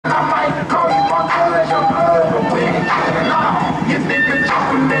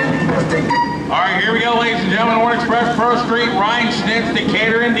Alright, here we go, ladies and gentlemen. Warren Express Pro Street, Ryan Schnitz,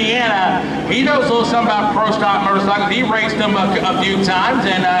 Decatur, Indiana. He knows a little something about pro stock motorcycles. He raced them a few times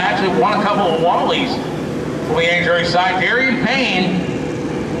and actually won a couple of Wallies. On the injury side, Darian Payne.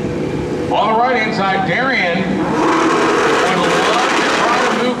 On the right hand side, Darian would love to try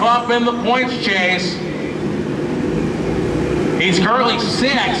to move up in the points chase. He's currently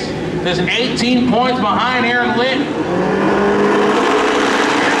 6th. There's 18 points behind Aaron Litt.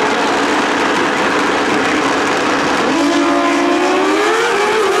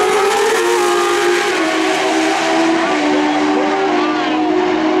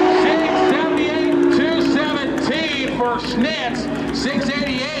 Schnitz,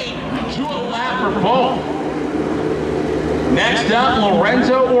 688 to a lap for both. Next up,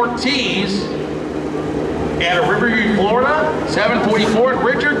 Lorenzo Ortiz out of Riverview, Florida, 744.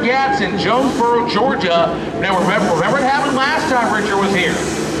 Richard Gatson, Jonesboro, Georgia. Now remember what happened last time Richard was here.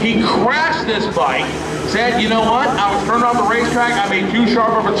 He crashed this bike, said, you know what, I was turned off the racetrack, I made too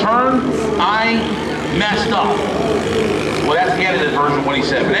sharp of a turn, I messed up. Well, that's the edited version of what he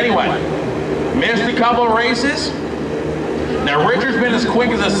said. But anyway, missed a couple of races. Now, Richard's been as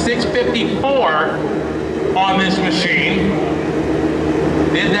quick as a 654 on this machine.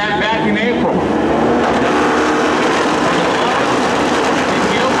 Did that back in April.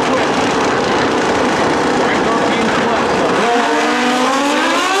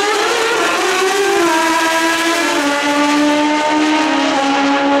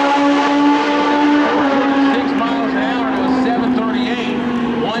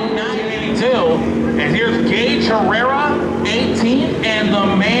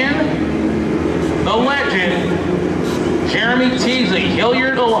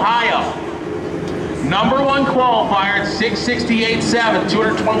 Hilliard, Ohio. #1 qualifier at 668.7,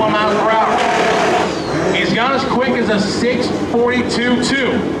 221 miles per hour. He's gone as quick as a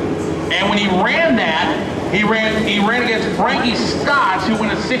 642.2. And when he ran that, he ran against Frankie Stotts, who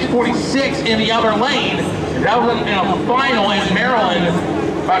went a 646 in the other lane. That was in a final in Maryland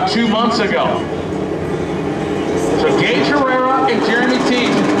about 2 months ago. So Gage Herrera and Jeremy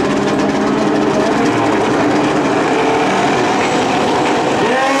Teasley.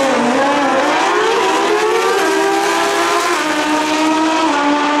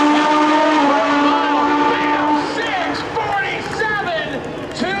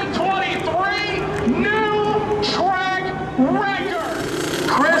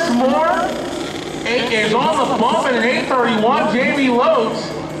 Is on the bump in an 831. Jamie Loads,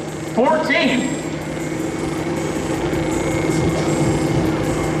 14.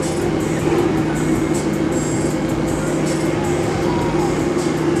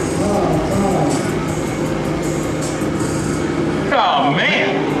 Oh man,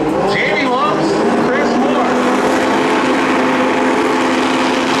 Jamie Loads, Chris Moore.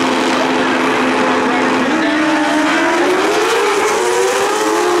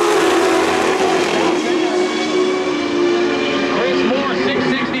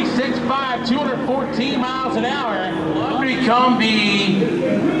 Become the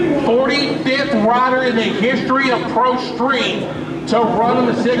 45th rider in the history of Pro Street to run in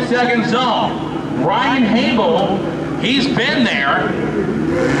the 6-second zone. Ryan Hable, he's been there.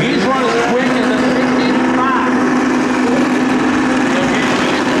 He's run as quick as a 65.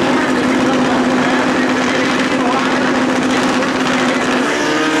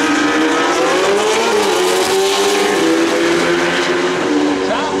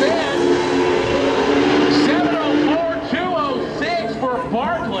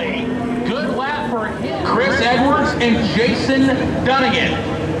 And Jason Dunnigan.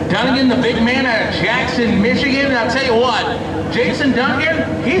 Dunnigan, the big man out of Jackson, Michigan. And I'll tell you what, Jason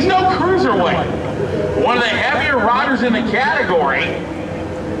Dunnigan, he's no cruiserweight. One of the heavier riders in the category.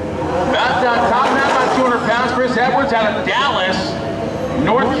 About topping out about 200 pounds. Chris Edwards out of Dallas,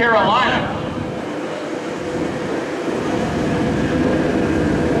 North Carolina.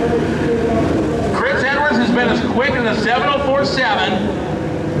 Chris Edwards has been as quick as a 704.7.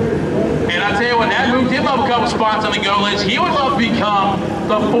 And I tell you what, that moved him up a couple spots on the go list. He would love to become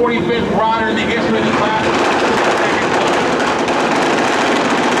the 45th rider in the history of the class.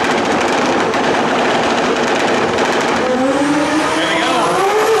 There we go.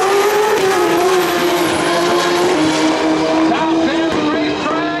 Top 10 of the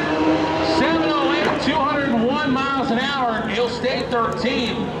racetrack, 708, 201 miles an hour. He'll stay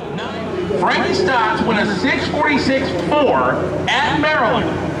 13. Frankie Stotts went a 646.4 at Maryland.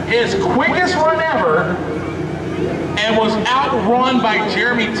 His quickest run ever, and was outrun by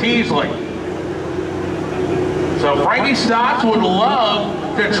Jeremy Teasley. So Frankie Stotts would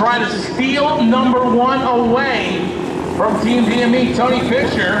love to try to steal #1 away from Team DME. Tony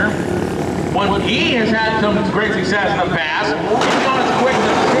Fisher, when he has had some great success in the past, he's gone as quick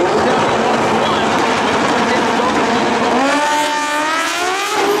as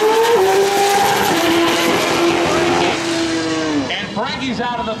 6-7-1-1. And Frankie's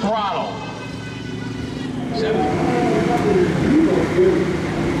out of the throttle.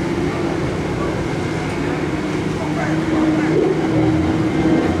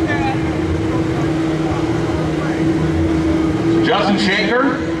 Justin Shaker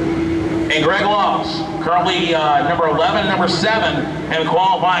and Greg Loves, currently number 11 and number 7 in the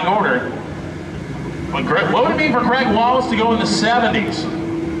qualifying order. But what would it mean for Greg Wallace to go in the 70s?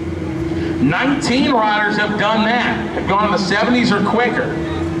 19 riders have done that, have gone in the 70s or quicker.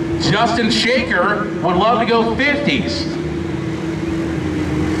 Justin Shaker would love to go 50s.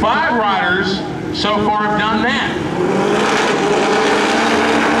 5 riders so far have done that.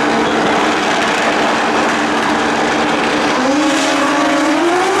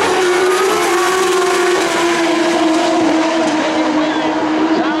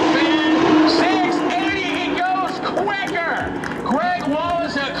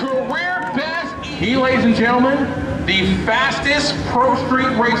 He, ladies and gentlemen, the fastest pro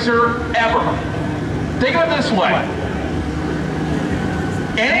street racer ever. Think of it this way.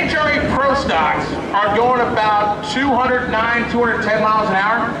 NHRA Pro stocks are going about 209, 210 miles an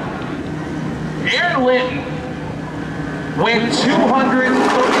hour. Aaron Linton went 230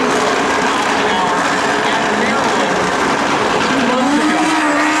 miles an hour at Maryland 2 months ago.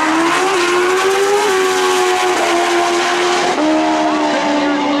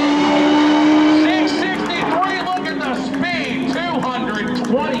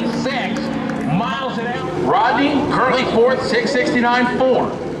 Rodney, currently 4th,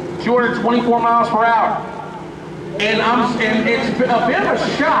 669.4, 224 miles per hour. And it's a bit of a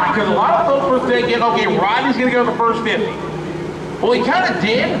shock because a lot of folks were thinking, okay, Rodney's going to go the first 50. Well, he kind of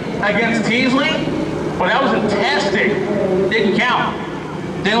did against Teasley, but that was in testing. Didn't count.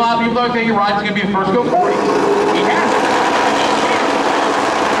 Then a lot of people are thinking Rodney's going to be the first to go 40. He hasn't.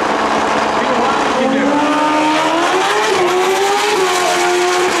 See what Rodney can do.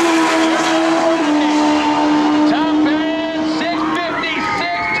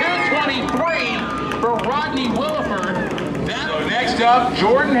 Up,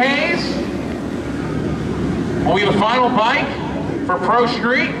 Jordan Hayes will be the final bike for Pro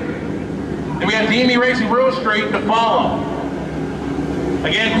Street. Then we have DME Racing Real Street to follow.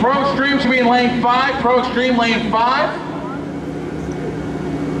 Again, Pro Stream should be in lane 5, Pro Extreme lane 5.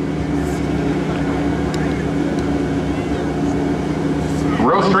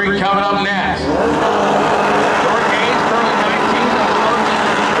 Real Street coming up next. Jordan Hayes, currently 19th.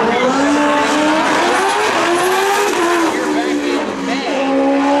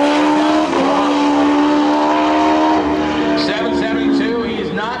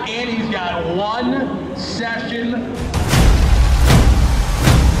 Session